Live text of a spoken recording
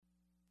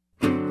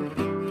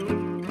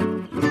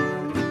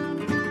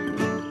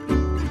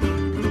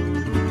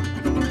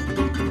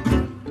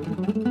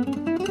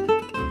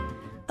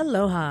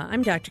Aloha,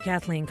 I'm Dr.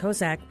 Kathleen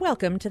Kozak.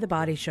 Welcome to The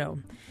Body Show.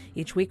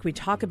 Each week we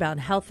talk about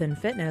health and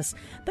fitness,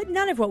 but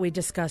none of what we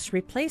discuss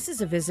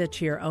replaces a visit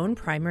to your own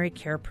primary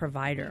care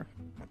provider.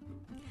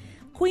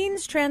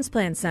 Queen's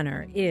Transplant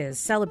Center is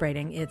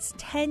celebrating its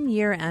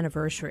 10-year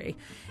anniversary.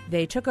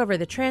 They took over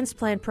the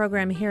transplant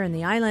program here in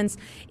the islands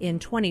in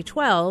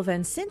 2012,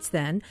 and since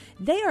then,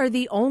 they are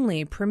the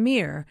only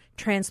premier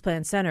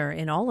transplant center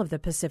in all of the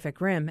Pacific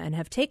Rim and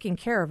have taken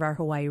care of our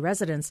Hawaii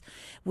residents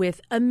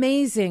with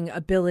amazing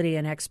ability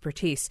and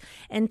expertise.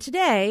 And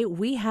today,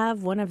 we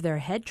have one of their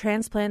head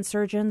transplant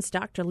surgeons,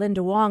 Dr.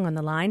 Linda Wong, on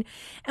the line,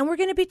 and we're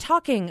going to be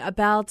talking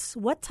about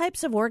what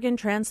types of organ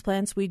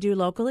transplants we do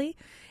locally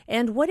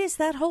and what is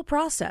that whole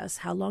process?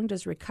 How long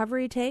does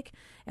recovery take?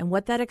 And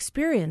what that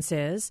experience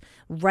is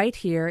right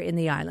here in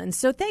the islands.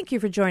 So thank you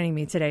for joining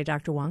me today,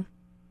 Dr. Wong.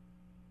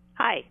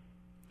 Hi.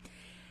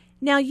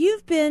 Now,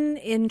 you've been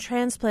in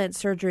transplant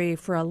surgery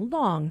for a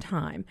long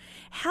time.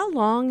 How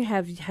long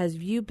has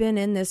you been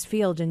in this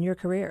field in your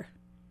career?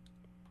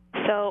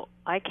 So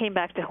I came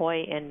back to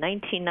Hawaii in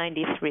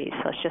 1993,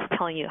 so it's just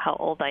telling you how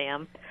old I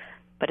am,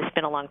 but it's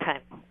been a long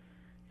time.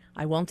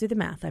 I won't do the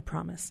math, I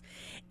promise.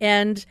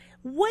 And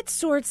what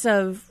sorts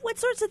of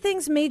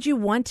things made you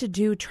want to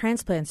do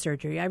transplant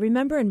surgery? I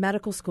remember in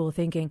medical school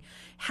thinking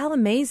how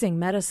amazing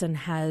medicine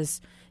has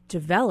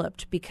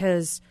developed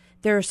because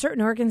there are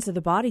certain organs of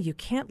the body you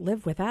can't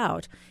live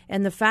without.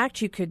 And the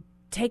fact you could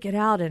take it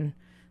out and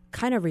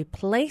kind of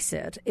replace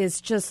it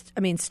is just,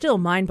 still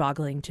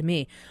mind-boggling to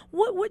me.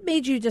 What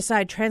made you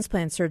decide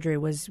transplant surgery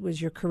was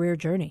your career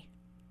journey?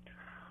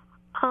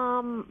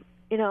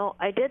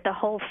 I did the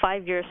whole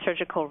 5-year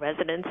surgical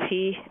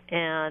residency,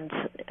 and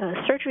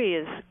surgery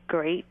is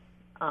great.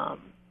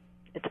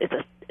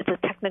 It's a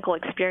technical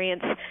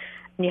experience,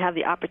 and you have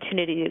the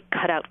opportunity to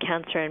cut out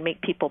cancer and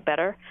make people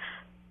better.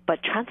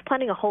 But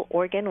transplanting a whole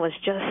organ was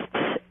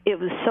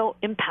so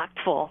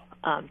impactful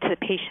to the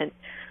patient.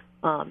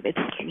 It's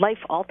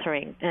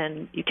life-altering,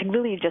 and you can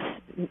really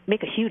just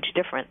make a huge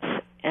difference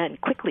and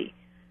quickly.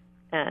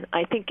 And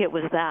I think it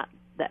was that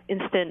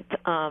instant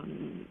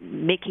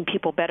making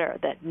people better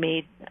that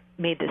made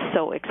this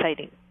so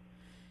exciting.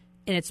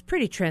 And it's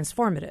pretty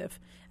transformative.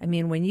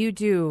 When you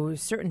do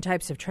certain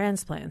types of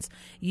transplants,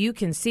 you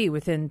can see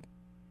within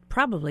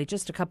probably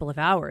just a couple of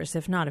hours,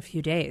 if not a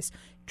few days,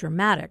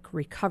 dramatic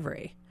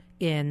recovery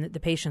in the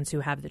patients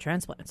who have the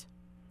transplants.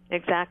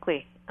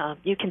 Exactly.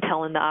 You can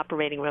tell in the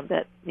operating room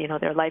that,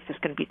 their life is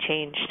going to be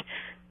changed.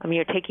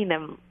 You're taking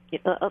them,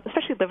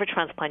 especially liver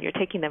transplant, you're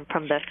taking them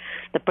from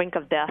the brink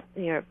of death.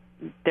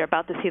 They're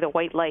about to see the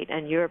white light,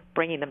 and you're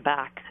bringing them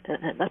back.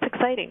 And that's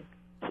exciting.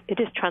 It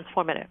is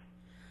transformative.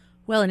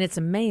 Well, and it's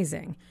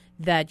amazing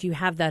that you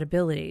have that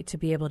ability to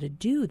be able to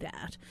do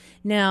that.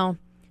 Now,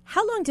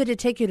 how long did it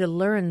take you to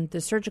learn the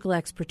surgical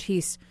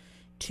expertise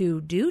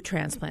to do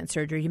transplant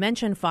surgery? You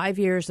mentioned 5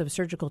 years of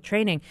surgical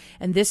training,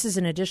 and this is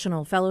an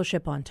additional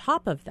fellowship on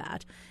top of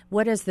that.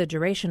 What is the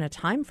duration of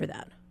time for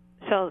that?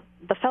 So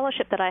the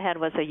fellowship that I had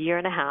was 1.5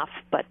 years,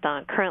 but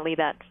currently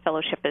that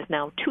fellowship is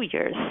now 2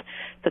 years.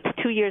 So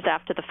it's 2 years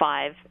after the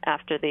 5,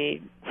 after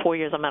the 4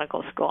 years of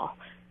medical school.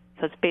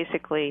 So it's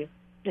basically,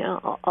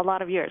 a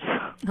lot of years.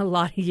 A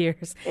lot of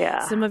years. Yeah.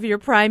 Some of your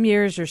prime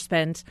years are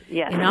spent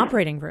Yes. in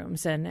operating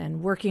rooms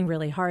and working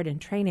really hard in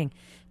training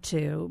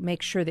to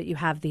make sure that you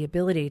have the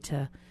ability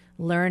to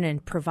learn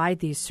and provide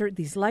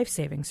these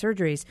life-saving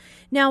surgeries.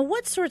 Now,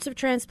 what sorts of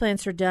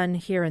transplants are done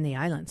here in the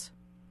islands?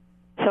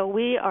 So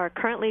we are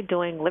currently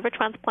doing liver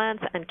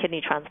transplants and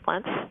kidney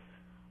transplants.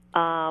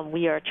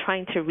 We are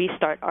trying to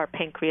restart our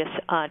pancreas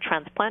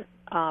transplant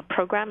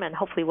program, and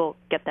hopefully we'll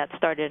get that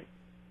started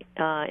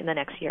in the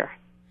next year.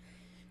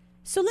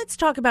 So let's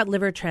talk about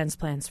liver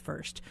transplants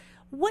first.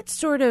 What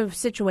sort of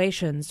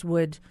situations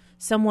would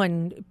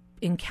someone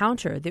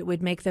encounter that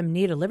would make them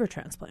need a liver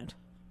transplant?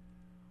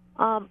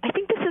 I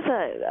think this is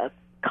a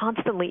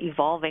constantly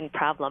evolving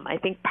problem. I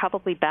think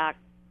probably back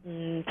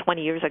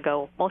 20 years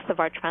ago, most of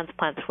our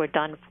transplants were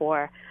done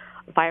for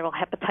viral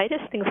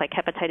hepatitis, things like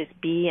hepatitis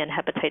B and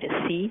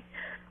hepatitis C.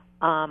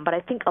 But I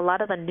think a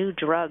lot of the new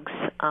drugs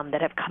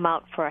that have come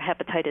out for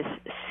hepatitis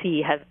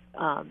C have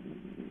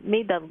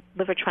made the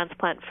liver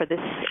transplant for this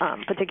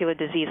particular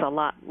disease a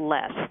lot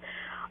less.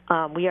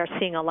 We are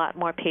seeing a lot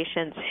more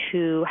patients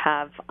who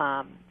have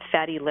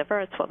fatty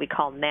liver. It's what we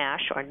call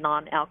NASH, or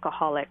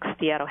non-alcoholic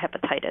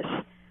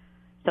steatohepatitis.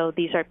 So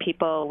these are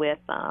people with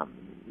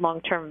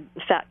long-term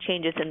fat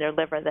changes in their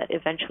liver that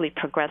eventually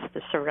progress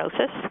to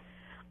cirrhosis.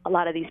 A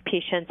lot of these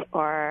patients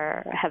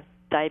have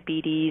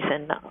diabetes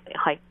and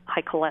high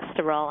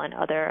cholesterol and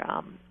other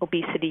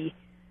obesity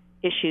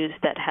issues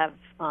that have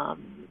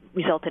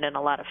resulted in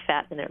a lot of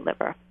fat in their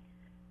liver.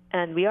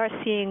 And we are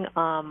seeing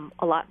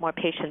a lot more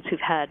patients who've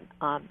had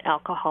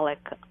alcoholic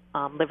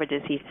liver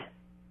disease,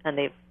 and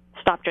they've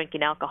stopped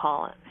drinking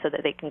alcohol so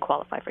that they can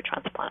qualify for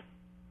transplant.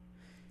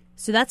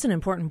 So that's an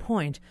important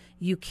point.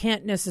 You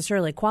can't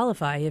necessarily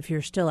qualify if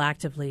you're still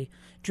actively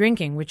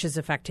drinking, which is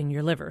affecting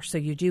your liver. So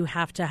you do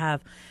have to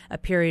have a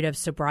period of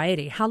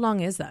sobriety. How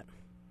long is that?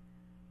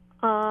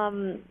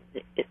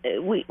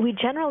 We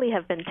generally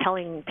have been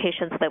telling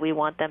patients that we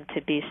want them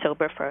to be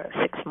sober for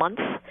 6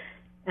 months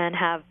and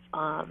have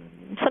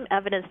some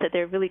evidence that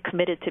they're really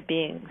committed to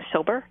being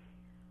sober.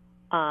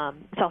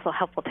 It's also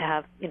helpful to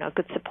have, a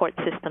good support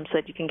system so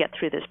that you can get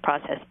through this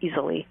process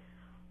easily.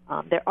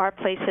 There are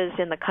places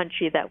in the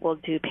country that will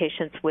do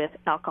patients with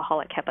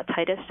alcoholic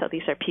hepatitis, so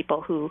these are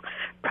people who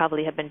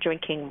probably have been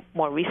drinking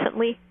more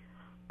recently.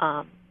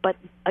 But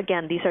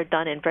again, these are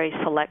done in very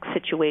select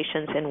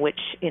situations in which,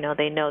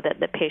 they know that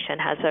the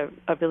patient has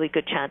a really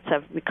good chance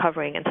of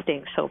recovering and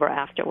staying sober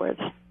afterwards.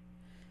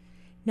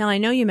 Now, I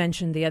know you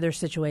mentioned the other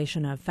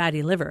situation of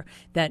fatty liver,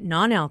 that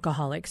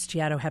non-alcoholic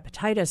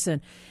steatohepatitis.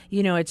 And,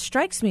 it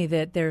strikes me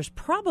that there's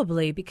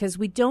probably, because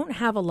we don't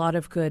have a lot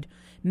of good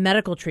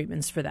medical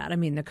treatments for that. I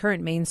mean, the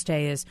current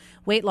mainstay is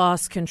weight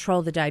loss,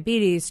 control the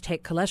diabetes,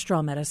 take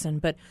cholesterol medicine,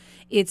 but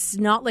it's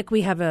not like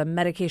we have a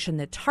medication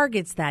that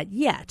targets that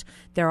yet.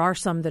 There are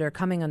some that are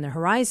coming on the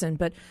horizon,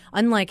 but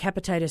unlike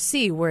hepatitis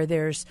C, where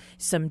there's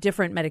some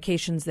different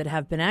medications that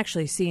have been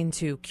actually seen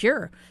to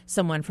cure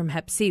someone from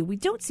hep C, we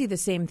don't see the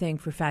same thing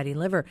for fatty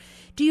liver.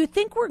 Do you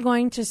think we're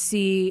going to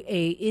see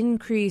an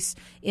increase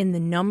in the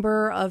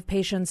number of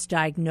patients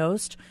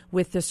diagnosed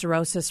with the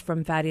cirrhosis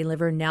from fatty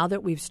liver now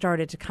that we've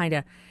started to kind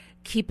of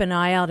keep an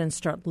eye out and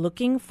start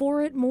looking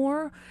for it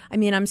more? I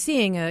mean, I'm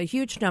seeing a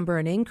huge number,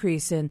 an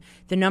increase in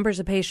the numbers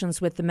of patients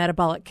with the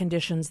metabolic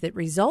conditions that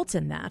result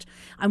in that.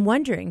 I'm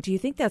wondering, do you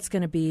think that's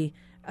going to be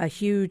a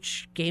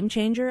huge game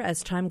changer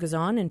as time goes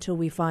on until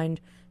we find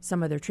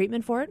some other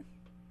treatment for it?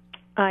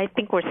 I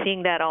think we're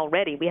seeing that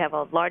already. We have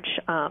a large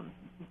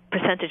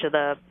percentage of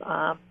the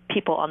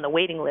people on the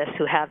waiting list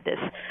who have this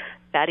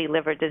fatty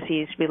liver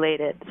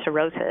disease-related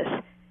cirrhosis.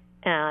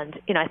 And,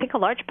 I think a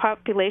large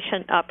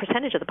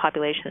percentage of the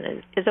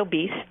population is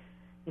obese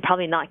and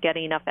probably not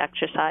getting enough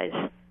exercise.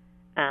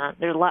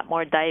 There's a lot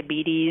more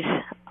diabetes,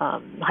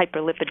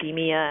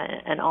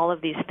 hyperlipidemia, and all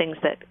of these things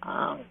that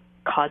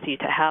cause you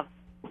to have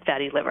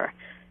fatty liver.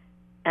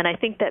 And I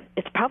think that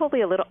it's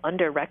probably a little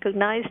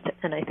under-recognized,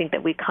 and I think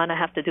that we kind of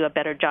have to do a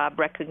better job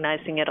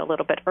recognizing it a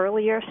little bit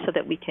earlier so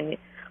that we can,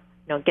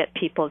 get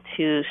people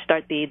to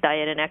start the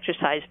diet and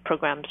exercise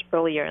programs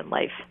earlier in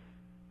life.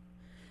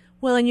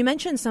 Well, and you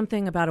mentioned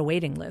something about a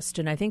waiting list,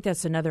 and I think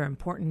that's another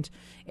important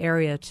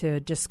area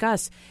to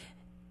discuss.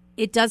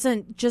 It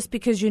doesn't, just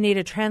because you need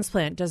a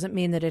transplant doesn't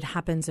mean that it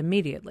happens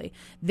immediately.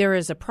 There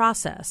is a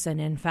process, and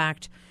in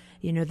fact,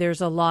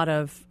 there's a lot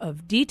of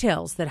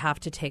details that have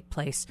to take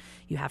place.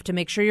 You have to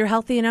make sure you're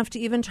healthy enough to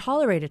even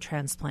tolerate a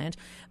transplant,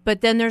 but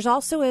then there's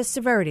also a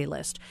severity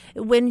list.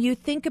 When you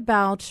think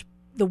about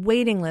the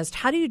waiting list,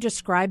 how do you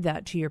describe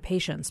that to your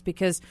patients?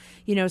 Because,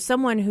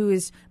 someone who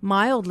is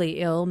mildly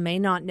ill may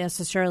not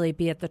necessarily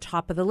be at the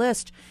top of the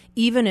list,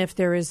 even if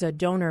there is a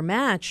donor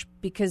match,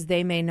 because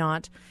they may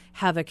not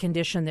have a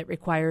condition that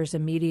requires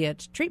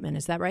immediate treatment.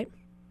 Is that right?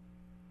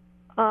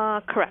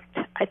 Correct.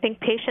 I think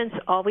patients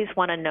always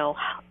want to know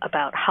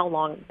about how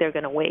long they're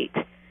going to wait.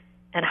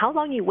 And how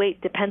long you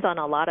wait depends on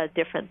a lot of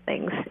different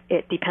things.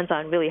 It depends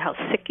on really how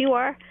sick you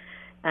are.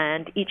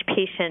 And each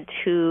patient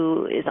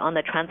who is on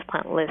the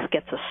transplant list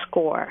gets a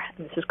score.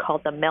 And this is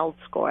called the MELD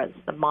score. It's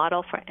the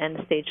Model for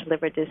End-Stage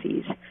Liver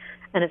Disease.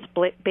 And it's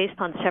based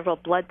on several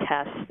blood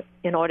tests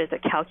in order to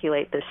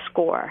calculate this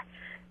score.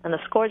 And the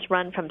scores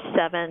run from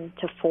 7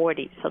 to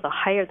 40. So the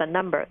higher the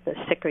number, the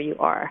sicker you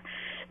are.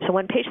 So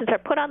when patients are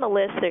put on the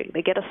list,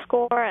 they get a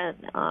score, and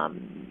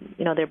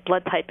their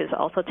blood type is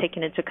also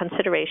taken into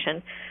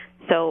consideration.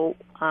 So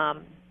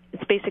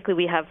it's basically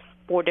we have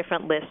 4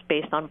 different lists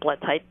based on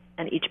blood type,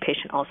 and each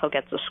patient also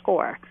gets a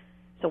score.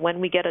 So when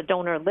we get a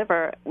donor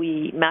liver,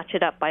 we match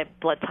it up by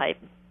blood type,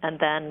 and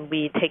then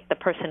we take the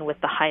person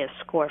with the highest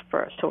score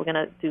first. So we're going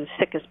to do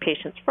sickest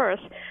patients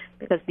first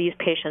because these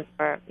patients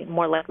are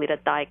more likely to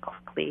die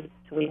quickly.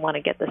 So we want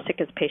to get the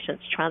sickest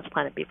patients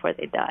transplanted before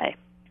they die.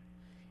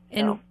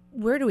 And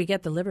where do we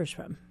get the livers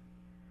from?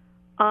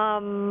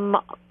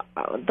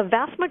 The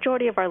vast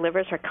majority of our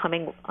livers are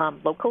coming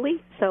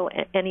locally. So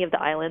any of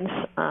the islands,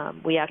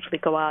 we actually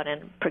go out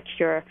and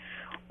procure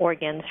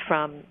organs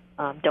from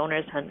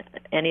donors on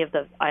any of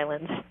the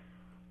islands.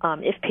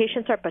 If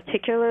patients are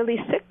particularly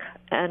sick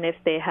and if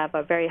they have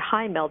a very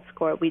high MELD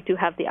score, we do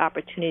have the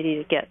opportunity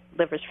to get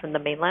livers from the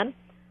mainland.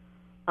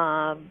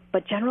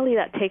 But generally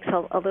that takes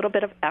a little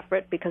bit of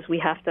effort because we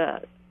have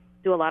to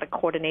do a lot of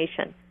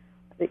coordination.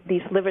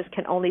 These livers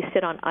can only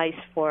sit on ice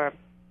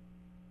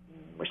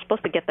we're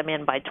supposed to get them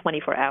in by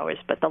 24 hours,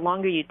 but the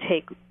longer you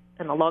take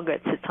and the longer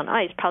it sits on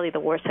ice, probably the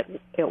worse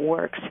it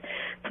works.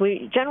 So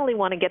we generally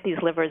want to get these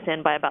livers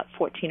in by about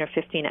 14 or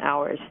 15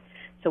 hours.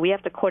 So we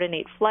have to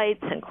coordinate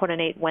flights and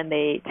coordinate when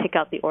they take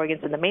out the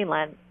organs in the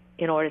mainland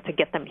in order to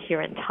get them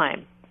here in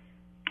time.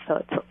 So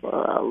it's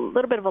a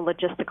little bit of a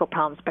logistical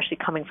problem, especially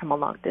coming from a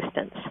long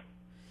distance.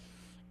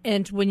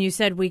 And when you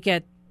said we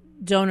get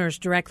donors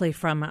directly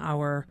from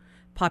our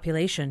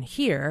population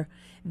here,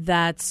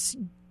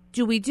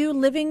 do we do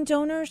living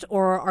donors,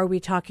 or are we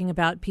talking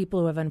about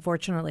people who have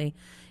unfortunately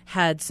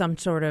had some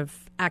sort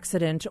of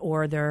accident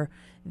or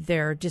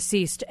they're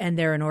deceased and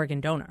they're an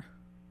organ donor?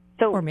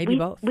 So or maybe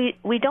both.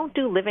 We don't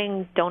do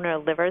living donor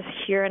livers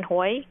here in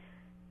Hawaii,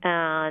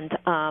 and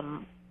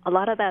a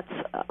lot of that's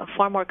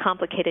far more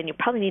complicated, and you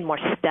probably need more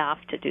staff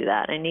to do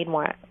that. I need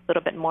a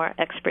little bit more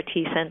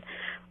expertise and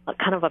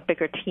kind of a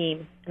bigger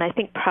team. And I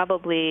think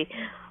probably,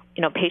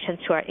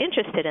 patients who are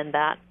interested in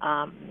that,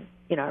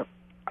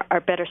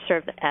 are better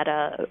served at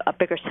a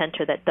bigger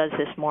center that does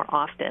this more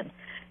often.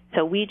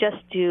 So we just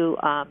do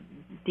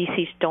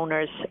deceased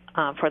donors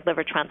for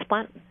liver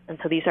transplant, and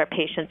so these are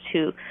patients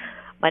who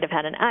might have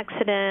had an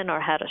accident or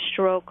had a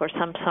stroke or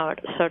some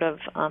sort of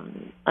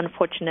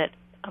unfortunate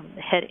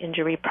head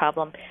injury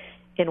problem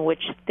in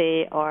which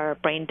they are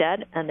brain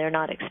dead and they're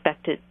not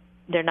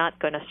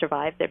going to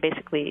survive. They're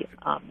basically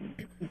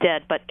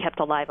dead but kept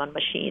alive on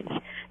machines.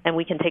 And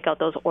we can take out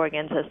those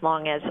organs as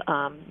long as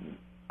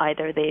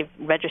either they've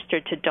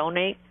registered to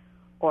donate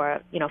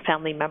or,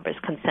 family members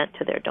consent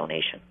to their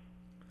donation.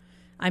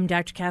 I'm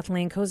Dr.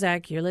 Kathleen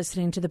Kozak. You're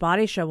listening to The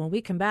Body Show. When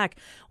we come back,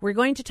 we're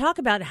going to talk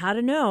about how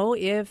to know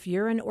if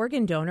you're an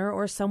organ donor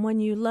or someone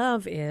you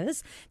love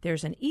is.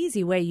 There's an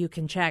easy way you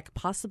can check,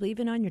 possibly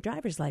even on your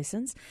driver's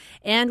license.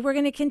 And we're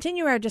going to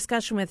continue our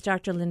discussion with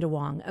Dr. Linda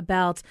Wong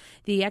about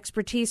the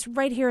expertise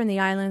right here in the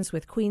islands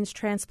with Queen's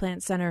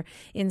Transplant Center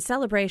in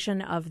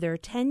celebration of their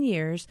 10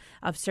 years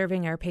of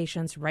serving our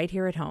patients right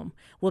here at home.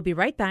 We'll be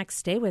right back.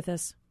 Stay with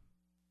us.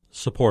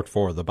 Support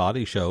for The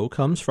Body Show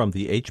comes from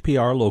the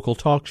HPR Local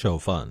Talk Show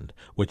Fund,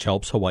 which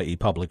helps Hawaii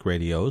Public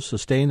Radio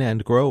sustain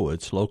and grow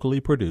its locally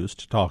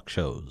produced talk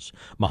shows.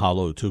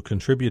 Mahalo to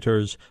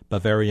contributors,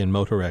 Bavarian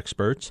Motor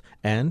Experts,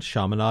 and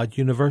Chaminade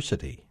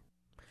University.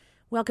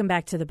 Welcome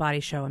back to The Body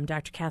Show. I'm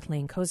Dr.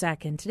 Kathleen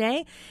Kozak, and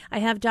today I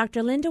have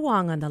Dr. Linda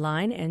Wong on the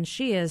line, and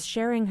she is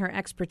sharing her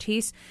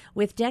expertise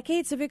with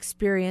decades of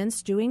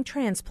experience doing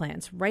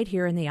transplants right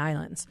here in the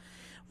islands.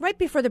 Right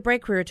before the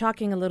break, we were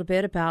talking a little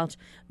bit about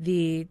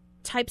the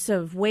types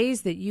of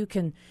ways that you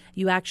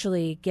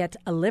actually get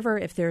a liver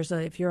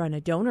if you're on a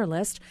donor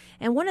list.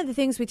 And one of the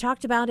things we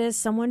talked about is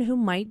someone who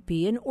might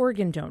be an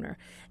organ donor.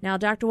 Now,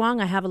 Dr.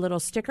 Wong, I have a little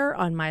sticker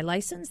on my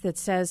license that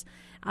says,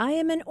 I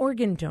am an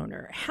organ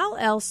donor. How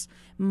else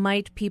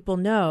might people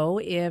know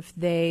if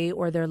they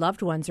or their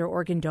loved ones are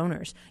organ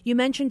donors? You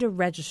mentioned a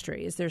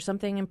registry. Is there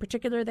something in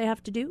particular they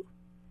have to do?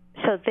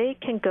 So they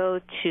can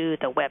go to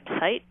the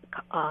website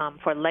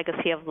for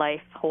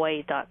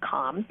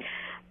legacyoflifehawaii.com,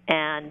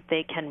 and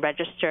they can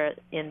register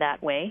in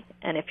that way.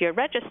 And if you're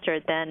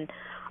registered, then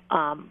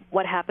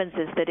what happens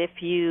is that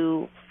if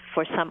you,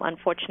 for some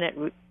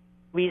unfortunate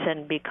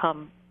reason,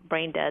 become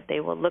brain dead,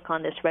 they will look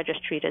on this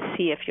registry to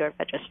see if you're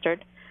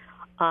registered.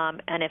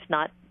 And if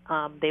not,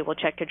 they will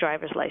check your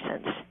driver's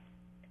license.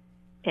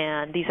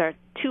 And these are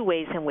two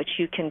ways in which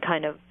you can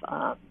kind of,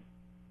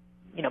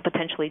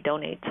 potentially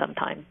donate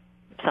sometime.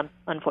 Some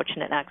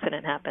unfortunate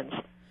accident happens.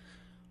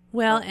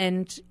 Well,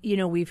 and,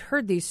 we've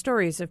heard these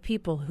stories of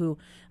people who,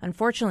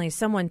 unfortunately,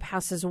 someone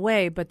passes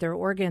away, but their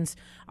organs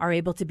are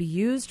able to be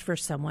used for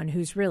someone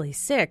who's really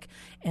sick.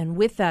 And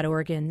with that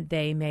organ,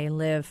 they may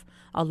live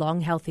a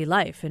long, healthy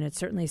life. And it's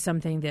certainly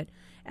something that,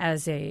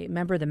 as a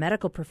member of the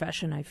medical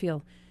profession, I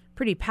feel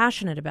pretty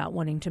passionate about,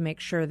 wanting to make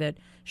sure that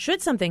should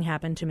something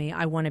happen to me,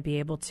 I want to be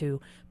able to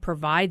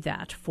provide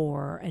that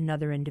for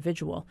another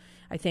individual.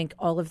 I think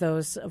all of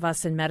those of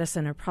us in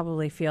medicine are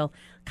probably feel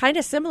kind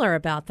of similar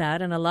about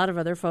that, and a lot of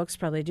other folks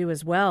probably do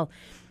as well.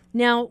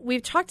 Now,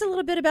 we've talked a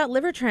little bit about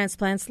liver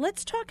transplants.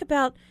 Let's talk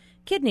about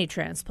kidney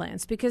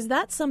transplants, because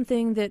that's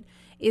something that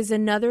is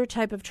another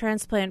type of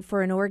transplant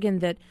for an organ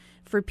that,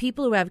 for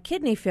people who have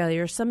kidney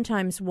failure,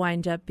 sometimes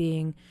wind up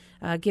being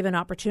given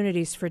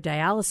opportunities for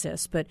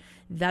dialysis, but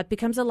that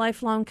becomes a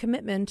lifelong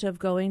commitment of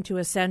going to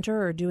a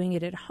center or doing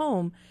it at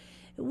home.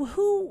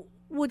 Who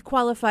would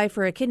qualify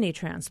for a kidney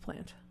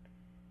transplant?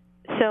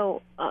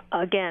 So,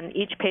 again,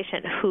 each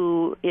patient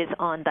who is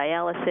on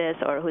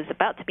dialysis or who's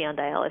about to be on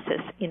dialysis,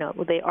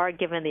 they are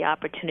given the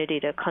opportunity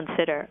to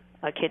consider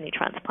a kidney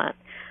transplant.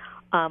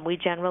 We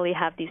generally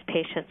have these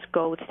patients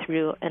go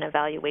through an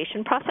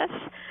evaluation process,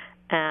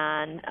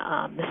 and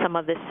some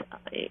of this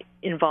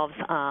involves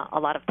a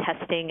lot of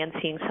testing and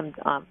seeing some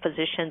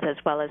physicians as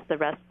well as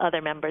the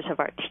other members of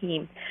our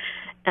team.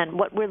 And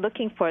what we're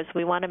looking for is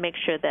we want to make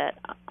sure that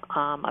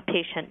a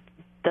patient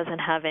doesn't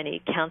have any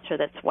cancer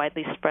that's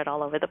widely spread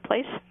all over the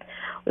place.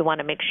 We want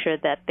to make sure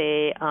that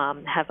they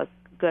have a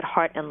good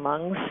heart and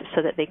lungs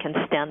so that they can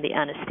stand the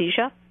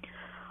anesthesia,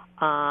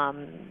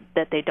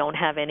 that they don't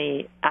have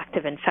any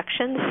active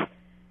infections,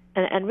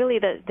 and really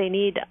that they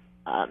need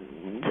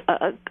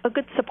a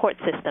good support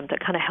system to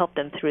kind of help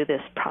them through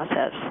this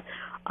process.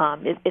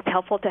 It's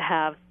helpful to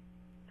have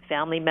a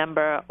family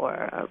member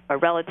or a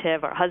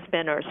relative or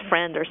husband or a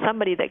friend or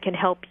somebody that can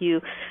help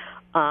you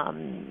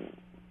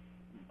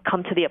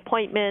come to the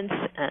appointments,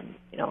 and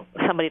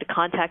somebody to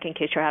contact in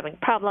case you're having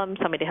problems,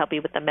 somebody to help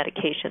you with the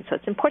medication. So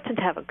it's important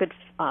to have a good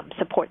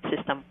support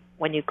system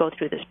when you go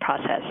through this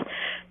process.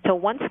 So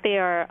once they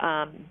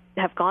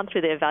have gone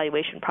through the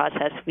evaluation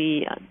process,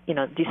 we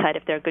decide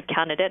if they're a good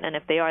candidate, and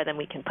if they are, then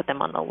we can put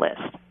them on the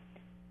list.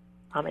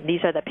 And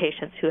these are the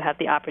patients who have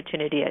the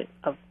opportunity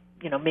of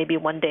maybe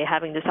one day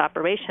having this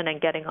operation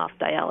and getting off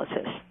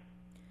dialysis.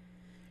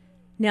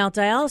 Now,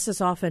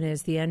 dialysis often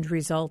is the end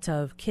result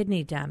of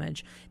kidney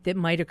damage that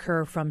might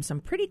occur from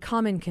some pretty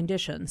common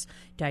conditions.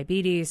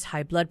 Diabetes,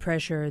 high blood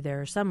pressure,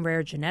 there are some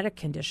rare genetic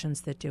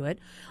conditions that do it.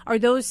 Are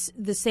those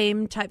the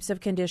same types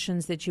of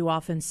conditions that you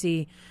often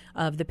see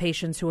of the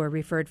patients who are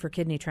referred for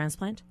kidney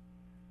transplant?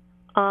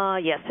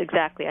 Yes,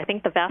 exactly. I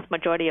think the vast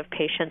majority of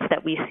patients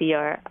that we see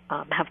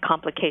have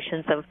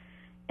complications of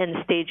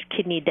end-stage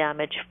kidney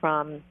damage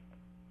from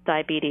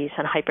diabetes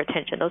and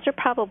hypertension. Those are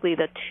probably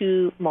the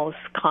two most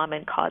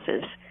common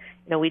causes.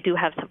 We do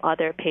have some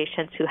other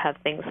patients who have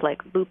things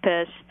like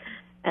lupus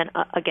and,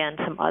 again,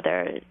 some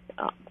other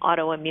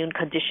autoimmune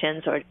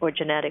conditions or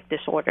genetic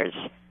disorders.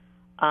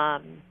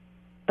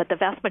 But the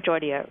vast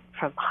majority are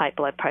from high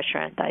blood pressure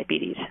and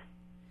diabetes.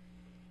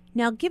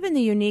 Now, given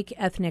the unique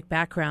ethnic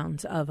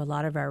backgrounds of a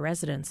lot of our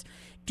residents,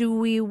 do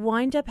we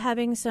wind up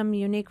having some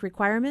unique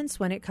requirements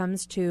when it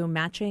comes to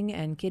matching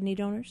and kidney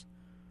donors?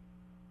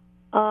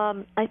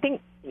 I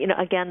think,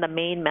 again, the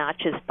main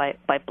match is by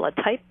blood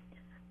type.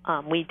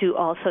 We do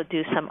also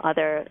do some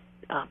other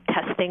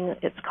testing.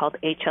 It's called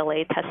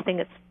HLA testing.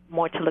 It's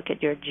more to look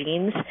at your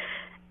genes.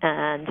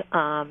 And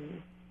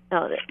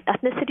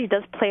ethnicity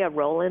does play a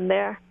role in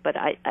there, but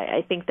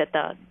I think that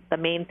the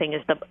main thing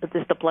is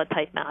the blood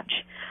type match.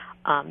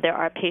 There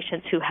are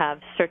patients who have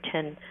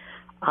certain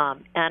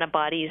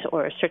antibodies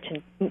or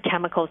certain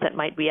chemicals that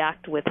might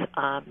react with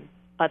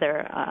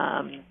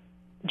other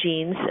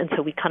genes, and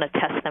so we kind of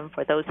test them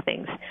for those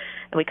things,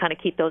 and we kind of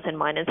keep those in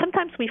mind. And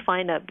sometimes we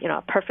find a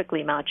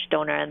perfectly matched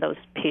donor, and those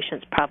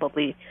patients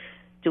probably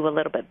do a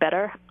little bit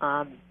better.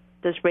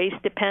 Does race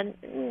depend?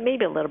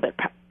 Maybe a little bit,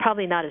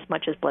 probably not as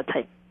much as blood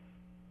type.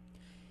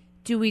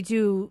 Do we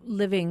do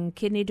living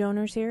kidney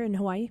donors here in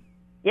Hawaii?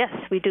 Yes,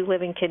 we do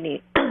living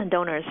kidney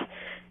donors,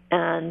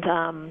 and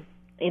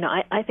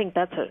I think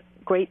that's a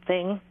great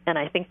thing, and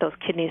I think those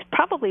kidneys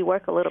probably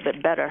work a little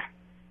bit better.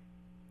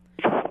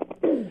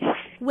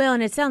 Well,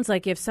 and it sounds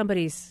like if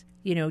somebody's,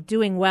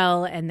 doing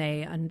well and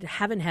they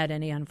haven't had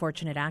any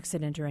unfortunate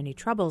accident or any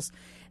troubles,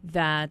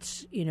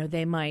 that,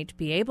 they might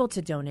be able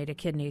to donate a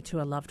kidney to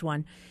a loved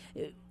one.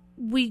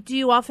 We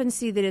do often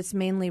see that it's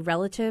mainly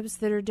relatives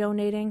that are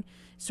donating,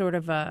 sort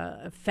of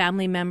a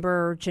family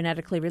member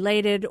genetically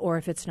related, or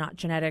if it's not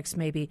genetics,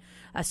 maybe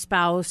a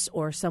spouse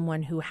or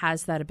someone who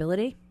has that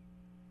ability.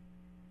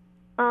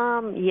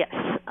 Yes,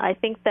 I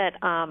think that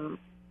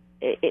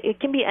it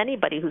can be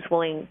anybody who's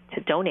willing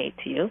to donate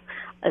to you,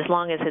 as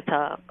long as it's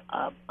a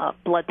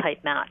blood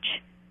type match.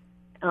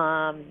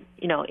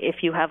 If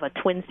you have a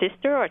twin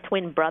sister or a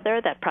twin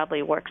brother, that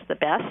probably works the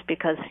best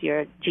because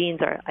your genes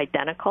are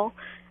identical,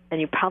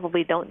 and you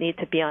probably don't need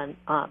to be on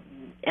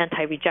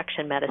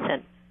anti-rejection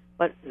medicine.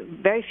 But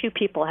very few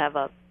people have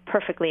a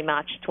perfectly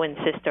matched twin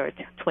sister or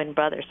twin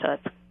brother, so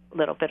it's a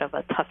little bit of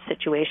a tough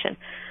situation.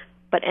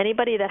 But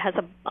anybody that has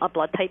a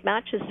blood type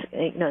match is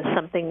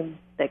something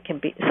that can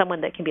be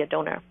someone that can be a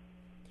donor.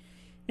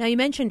 Now, you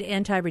mentioned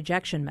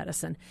anti-rejection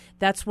medicine.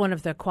 That's one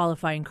of the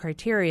qualifying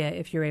criteria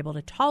if you're able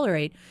to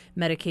tolerate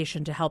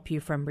medication to help you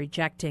from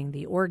rejecting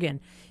the organ.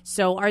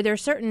 So are there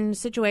certain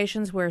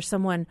situations where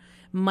someone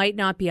might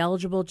not be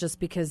eligible just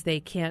because they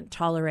can't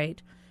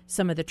tolerate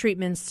some of the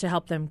treatments to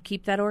help them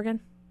keep that organ?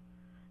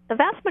 The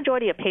vast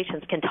majority of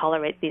patients can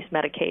tolerate these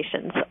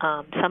medications.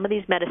 Some of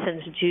these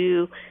medicines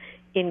do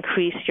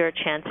increase your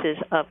chances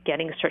of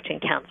getting certain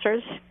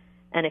cancers.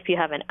 And if you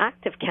have an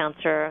active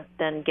cancer,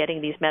 then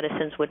getting these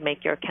medicines would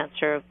make your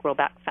cancer grow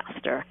back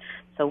faster.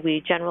 So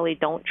we generally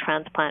don't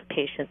transplant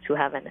patients who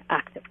have an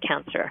active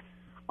cancer.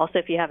 Also,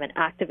 if you have an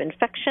active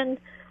infection,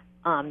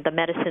 the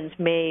medicines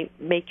may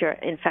make your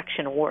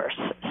infection worse.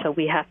 So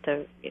we have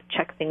to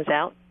check things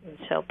out. And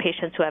so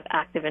patients who have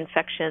active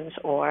infections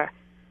or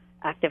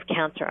active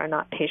cancer are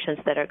not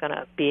patients that are going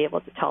to be able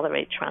to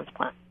tolerate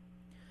transplant.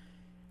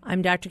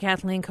 I'm Dr.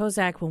 Kathleen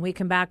Kozak. When we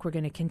come back, we're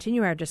going to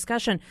continue our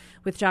discussion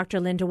with Dr.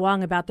 Linda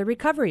Wong about the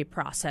recovery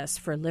process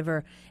for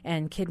liver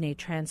and kidney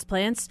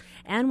transplants,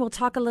 and we'll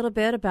talk a little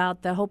bit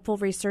about the hopeful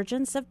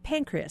resurgence of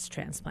pancreas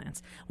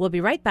transplants. We'll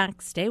be right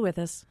back. Stay with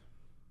us.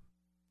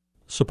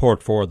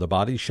 Support for The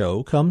Body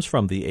Show comes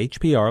from the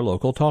HPR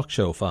Local Talk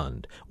Show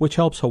Fund, which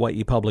helps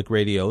Hawaii Public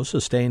Radio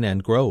sustain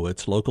and grow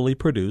its locally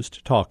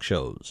produced talk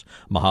shows.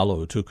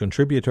 Mahalo to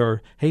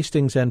contributor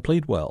Hastings and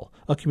Pleadwell,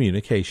 a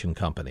communication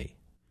company.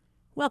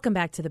 Welcome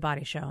back to The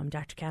Body Show. I'm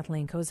Dr.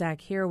 Kathleen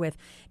Kozak here with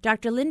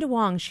Dr. Linda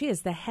Wong. She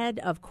is the head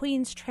of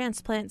Queens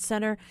Transplant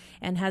Center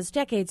and has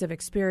decades of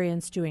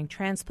experience doing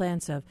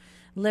transplants of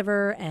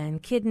liver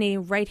and kidney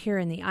right here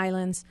in the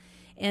islands.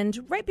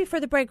 And right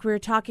before the break, we were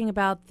talking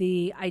about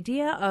the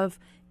idea of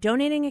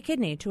donating a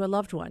kidney to a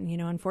loved one.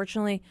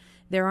 Unfortunately,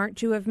 there aren't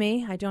two of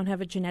me. I don't have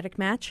a genetic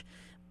match.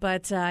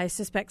 but I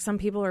suspect some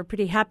people are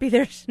pretty happy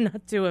there's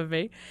not two of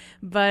me.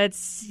 But,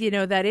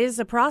 that is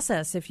a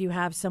process. If you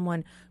have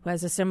someone who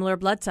has a similar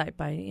blood type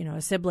by,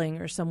 a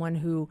sibling or someone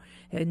who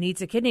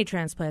needs a kidney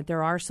transplant,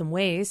 there are some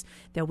ways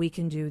that we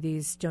can do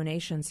these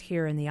donations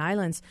here in the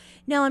islands.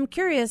 Now, I'm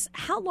curious,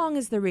 how long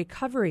is the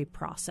recovery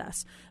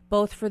process,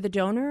 both for the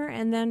donor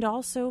and then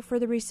also for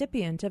the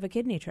recipient of a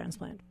kidney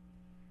transplant?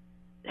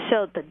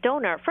 So the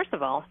donor, first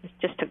of all,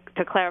 just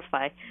to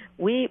clarify,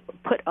 we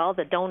put all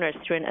the donors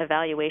through an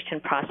evaluation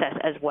process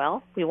as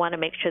well. We want to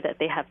make sure that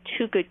they have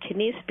two good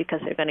kidneys because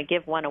they're going to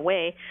give one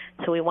away.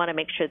 So we want to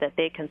make sure that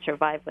they can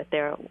survive with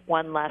their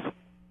one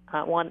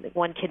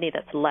kidney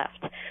that's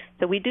left.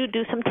 So we do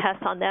some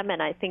tests on them,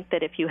 and I think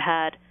that if you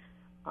had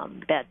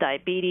bad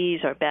diabetes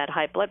or bad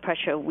high blood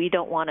pressure, we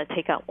don't want to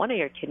take out one of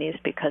your kidneys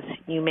because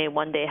you may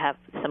one day have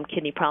some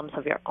kidney problems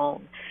of your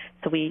own.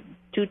 So we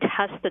do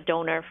test the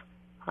donor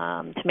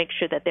to make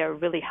sure that they're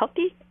really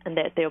healthy and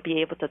that they'll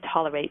be able to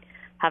tolerate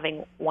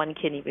having one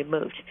kidney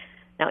removed.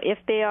 Now, if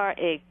they are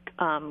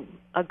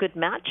a good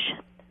match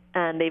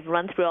and they've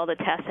run through all the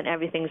tests and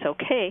everything's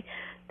okay,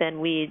 then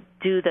we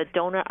do the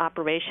donor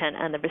operation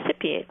and the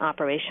recipient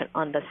operation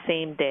on the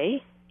same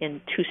day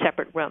in two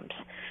separate rooms.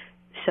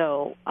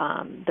 So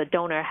the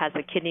donor has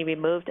a kidney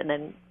removed, and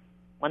then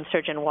one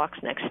surgeon walks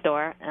next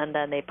door, and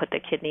then they put the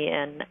kidney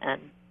in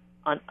and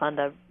on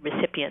the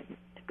recipient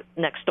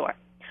next door.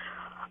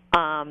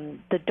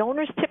 The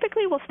donors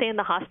typically will stay in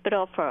the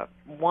hospital for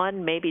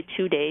 1, maybe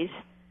 2 days,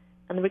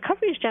 and the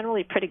recovery is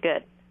generally pretty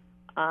good.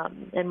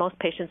 And most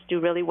patients do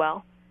really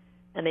well,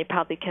 and they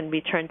probably can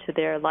return to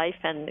their life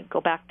and go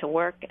back to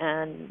work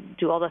and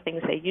do all the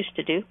things they used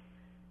to do,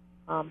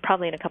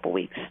 probably in a couple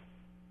weeks.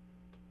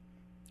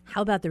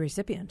 How about the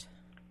recipient?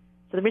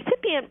 So the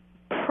recipient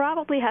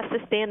probably has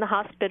to stay in the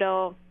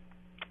hospital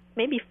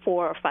maybe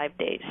 4 or 5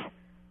 days.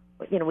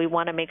 We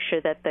want to make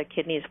sure that the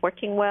kidney is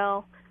working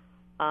well,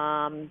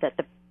 that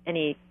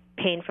any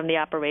pain from the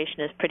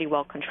operation is pretty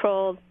well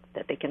controlled,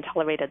 that they can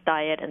tolerate a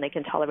diet and they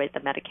can tolerate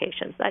the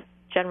medications. That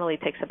generally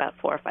takes about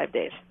 4 or 5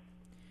 days.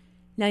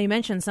 Now, you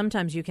mentioned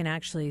sometimes you can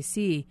actually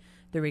see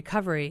the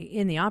recovery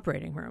in the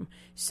operating room.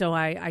 So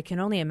I can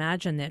only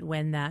imagine that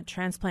when that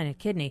transplanted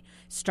kidney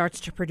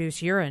starts to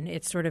produce urine,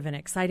 it's sort of an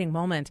exciting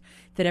moment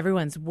that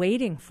everyone's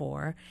waiting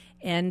for.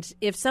 And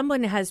if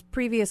someone has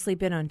previously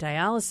been on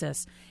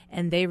dialysis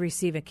and they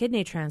receive a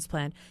kidney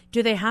transplant,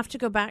 do they have to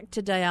go back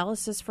to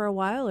dialysis for a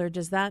while, or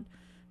does that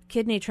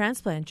kidney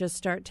transplant just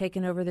start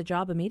taking over the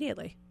job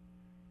immediately?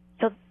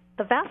 So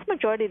the vast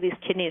majority of these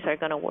kidneys are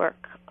going to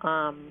work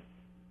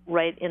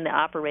right in the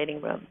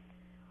operating room.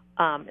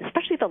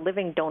 Especially the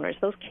living donors,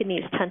 those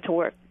kidneys tend to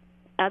work.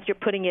 As you're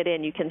putting it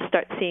in, you can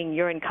start seeing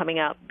urine coming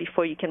out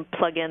before you can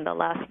plug in the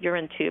last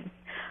urine tube.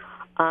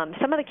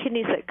 Some of the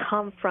kidneys that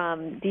come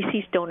from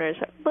deceased donors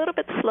are a little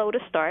bit slow to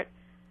start,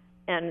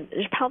 and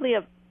there's probably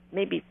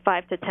maybe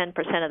 5 to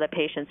 10% of the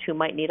patients who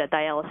might need a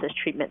dialysis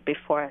treatment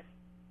before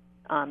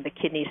the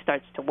kidney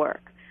starts to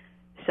work.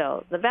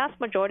 So the vast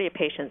majority of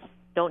patients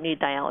don't need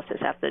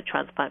dialysis after the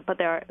transplant, but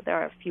there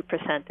are a few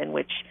percent in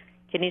which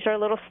kidneys are a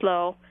little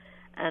slow,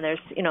 and there's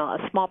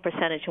a small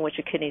percentage in which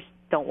the kidneys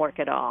don't work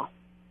at all.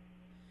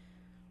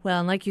 Well,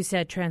 and like you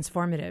said,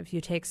 transformative.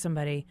 You take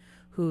somebody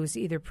who's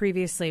either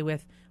previously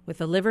with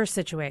a liver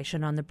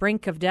situation on the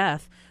brink of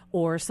death,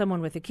 or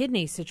someone with a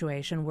kidney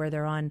situation where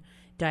they're on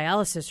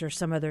dialysis or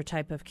some other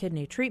type of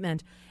kidney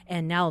treatment,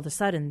 and now all of a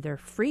sudden they're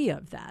free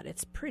of that.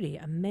 It's pretty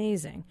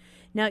amazing.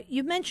 Now,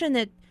 you mentioned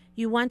that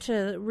you want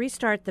to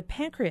restart the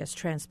pancreas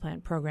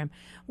transplant program.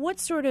 What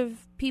sort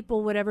of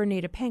people would ever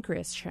need a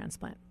pancreas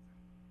transplant?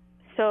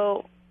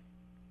 So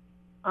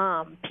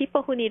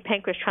people who need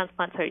pancreas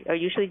transplants are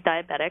usually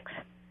diabetics,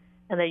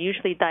 and they're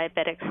usually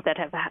diabetics that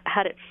have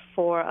had it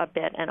for a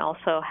bit and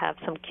also have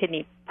some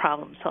kidney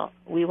problems. So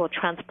we will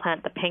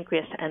transplant the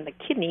pancreas and the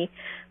kidney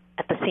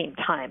at the same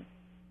time.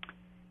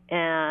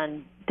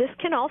 And this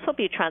can also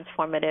be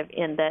transformative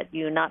in that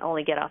you not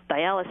only get off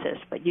dialysis,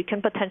 but you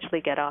can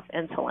potentially get off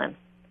insulin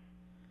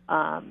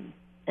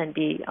and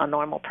be a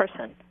normal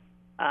person.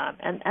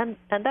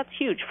 And that's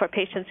huge for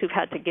patients who've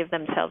had to give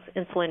themselves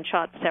insulin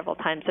shots several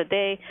times a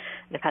day,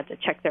 and have had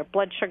to check their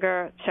blood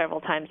sugar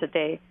several times a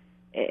day.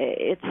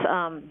 It's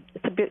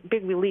a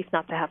big relief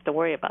not to have to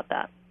worry about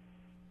that.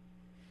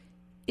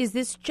 Is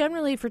this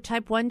generally for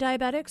type 1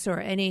 diabetics or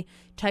any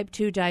type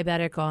 2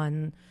 diabetic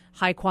on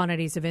high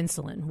quantities of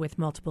insulin with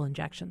multiple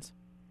injections?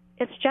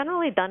 It's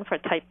generally done for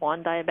type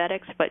 1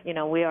 diabetics, but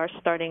we are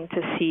starting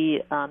to see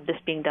this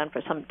being done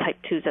for some type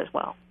 2s as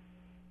well.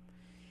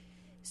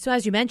 So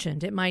as you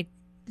mentioned, it might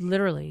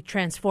literally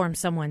transform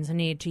someone's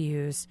need to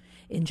use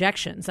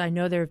injections. I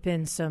know there have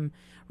been some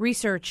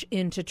research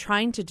into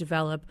trying to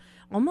develop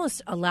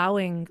almost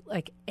allowing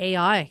like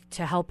AI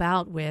to help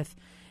out with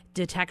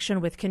detection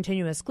with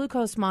continuous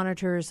glucose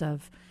monitors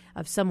of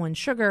someone's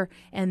sugar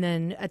and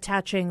then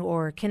attaching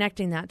or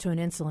connecting that to an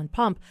insulin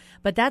pump.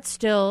 But that's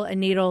still a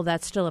needle,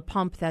 that's still a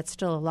pump, that's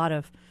still a lot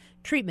of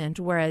treatment,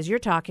 whereas you're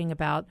talking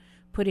about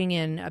putting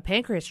in a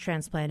pancreas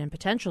transplant and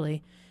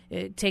potentially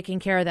taking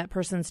care of that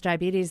person's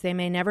diabetes, they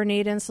may never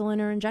need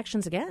insulin or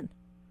injections again.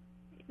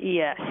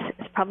 Yes,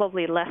 it's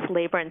probably less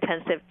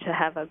labor-intensive to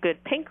have a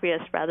good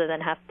pancreas rather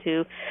than have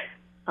to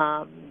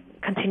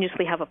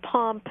continuously have a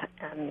pump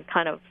and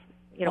kind of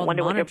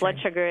wonder what your blood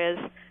sugar is.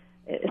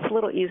 It's a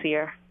little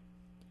easier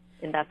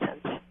in that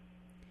sense.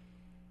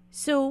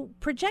 So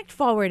project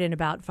forward in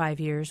about 5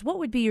 years. What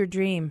would be your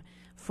dream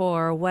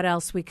for what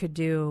else we could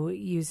do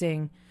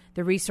using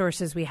the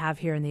resources we have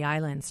here in the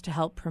islands to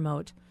help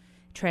promote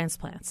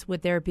transplants?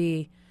 Would there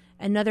be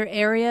another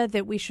area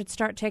that we should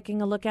start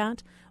taking a look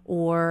at?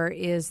 Or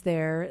is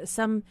there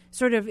some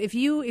sort of, if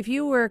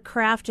you were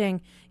crafting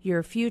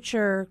your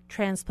future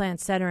transplant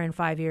center in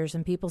 5 years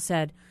and people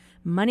said,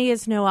 money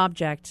is no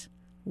object,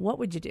 what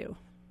would you do?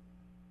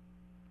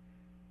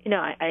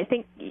 I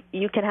think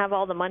you can have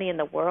all the money in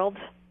the world,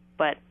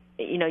 but,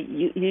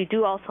 you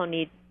do also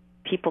need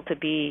people to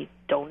be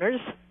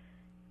donors.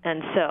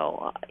 And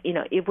so,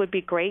 it would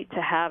be great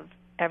to have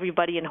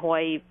everybody in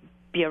Hawaii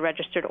be a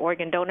registered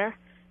organ donor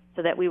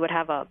so that we would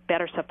have a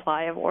better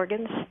supply of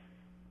organs.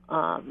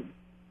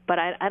 But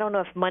I don't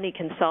know if money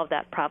can solve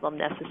that problem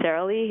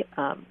necessarily.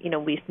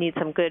 We need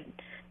some good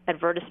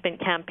advertisement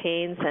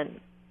campaigns and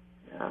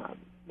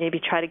maybe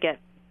try to get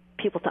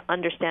people to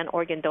understand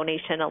organ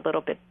donation a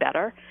little bit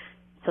better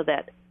so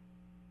that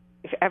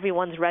if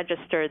everyone's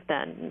registered,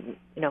 then,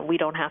 we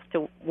don't have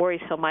to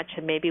worry so much,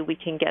 and maybe we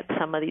can get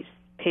some of these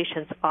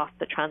patients off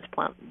the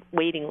transplant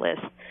waiting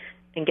list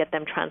and get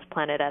them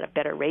transplanted at a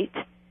better rate.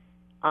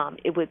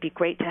 It would be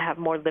great to have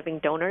more living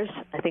donors.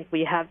 I think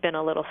we have been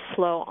a little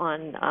slow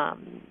on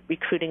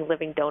recruiting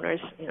living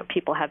donors.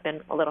 People have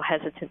been a little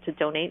hesitant to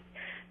donate.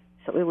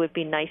 So it would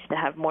be nice to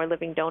have more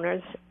living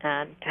donors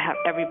and to have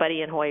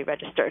everybody in Hawaii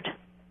registered.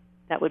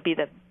 That would be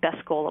the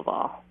best goal of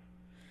all.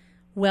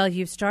 Well,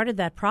 you've started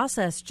that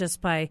process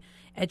just by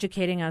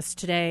educating us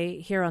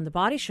today here on The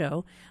Body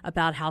Show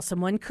about how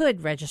someone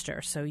could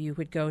register. So you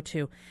would go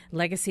to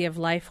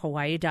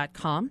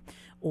legacyoflifehawaii.com,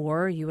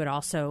 or you would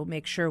also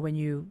make sure when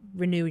you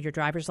renew your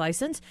driver's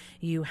license,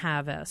 you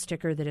have a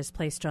sticker that is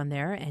placed on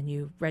there and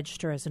you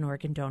register as an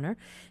organ donor.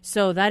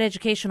 So that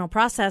educational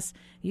process,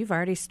 you've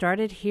already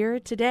started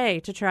here today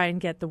to try and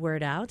get the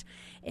word out.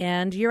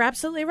 And you're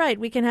absolutely right.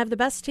 We can have the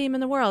best team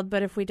in the world,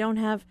 but if we don't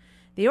have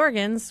the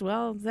organs,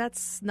 well,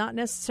 that's not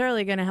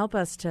necessarily going to help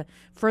us to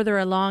further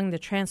along the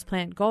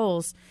transplant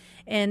goals.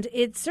 And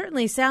it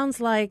certainly sounds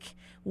like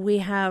we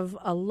have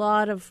a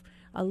lot of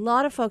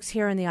folks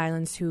here in the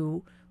islands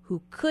who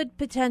could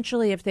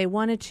potentially, if they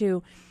wanted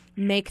to,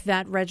 make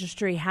that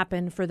registry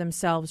happen for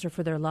themselves or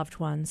for their loved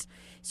ones.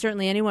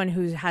 Certainly anyone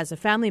who has a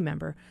family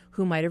member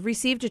who might have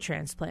received a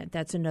transplant,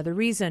 that's another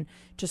reason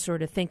to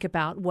sort of think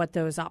about what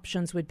those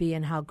options would be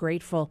and how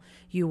grateful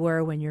you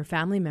were when your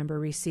family member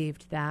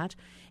received that.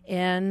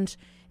 And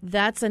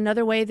that's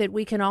another way that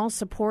we can all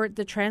support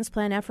the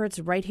transplant efforts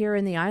right here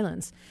in the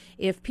islands.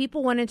 If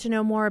people wanted to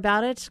know more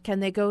about it, can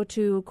they go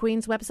to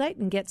Queen's website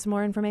and get some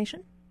more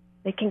information?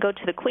 They can go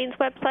to the Queen's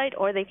website,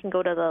 or they can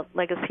go to the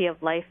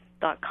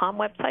legacyoflife.com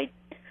website.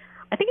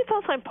 I think it's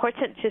also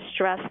important to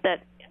stress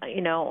that,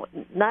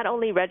 not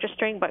only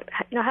registering, but,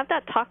 have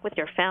that talk with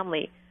your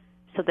family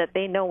so that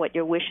they know what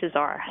your wishes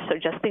are. So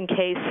just in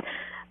case,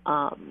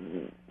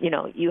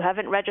 you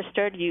haven't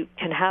registered, you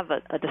can have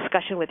a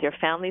discussion with your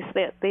family so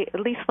that they, at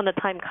least when the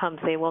time comes,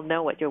 they will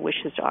know what your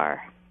wishes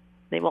are.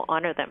 They will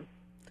honor them.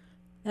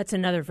 That's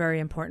another very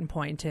important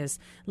point, is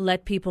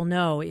let people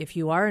know if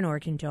you are an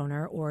organ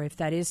donor or if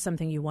that is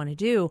something you want to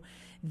do,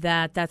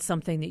 that's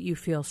something that you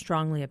feel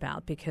strongly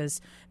about. Because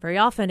very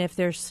often if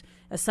there's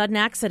a sudden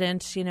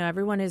accident,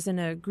 everyone is in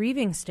a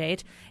grieving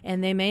state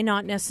and they may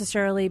not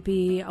necessarily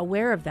be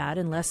aware of that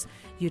unless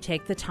you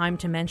take the time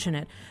to mention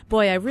it.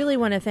 Boy, I really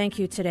want to thank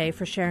you today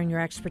for sharing your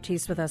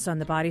expertise with us on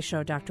The Body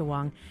Show, Dr.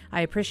 Wong.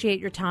 I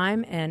appreciate your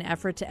time and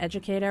effort to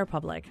educate our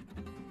public.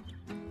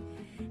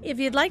 If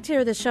you'd like to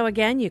hear the show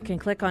again, you can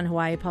click on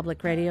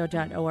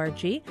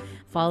hawaiipublicradio.org.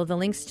 Follow the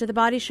links to The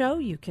Body Show.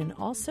 You can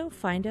also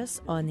find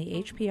us on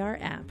the HPR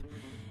app.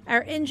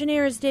 Our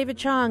engineer is David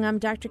Chong. I'm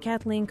Dr.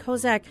 Kathleen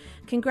Kozak.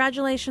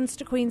 Congratulations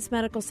to Queen's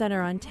Medical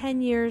Center on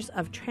 10 years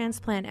of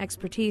transplant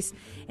expertise.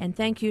 And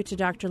thank you to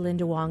Dr.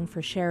 Linda Wong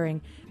for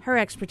sharing her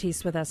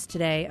expertise with us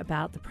today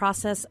about the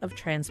process of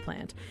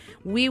transplant.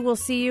 We will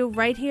see you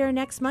right here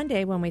next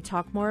Monday when we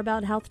talk more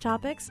about health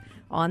topics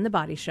on The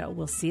Body Show.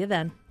 We'll see you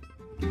then.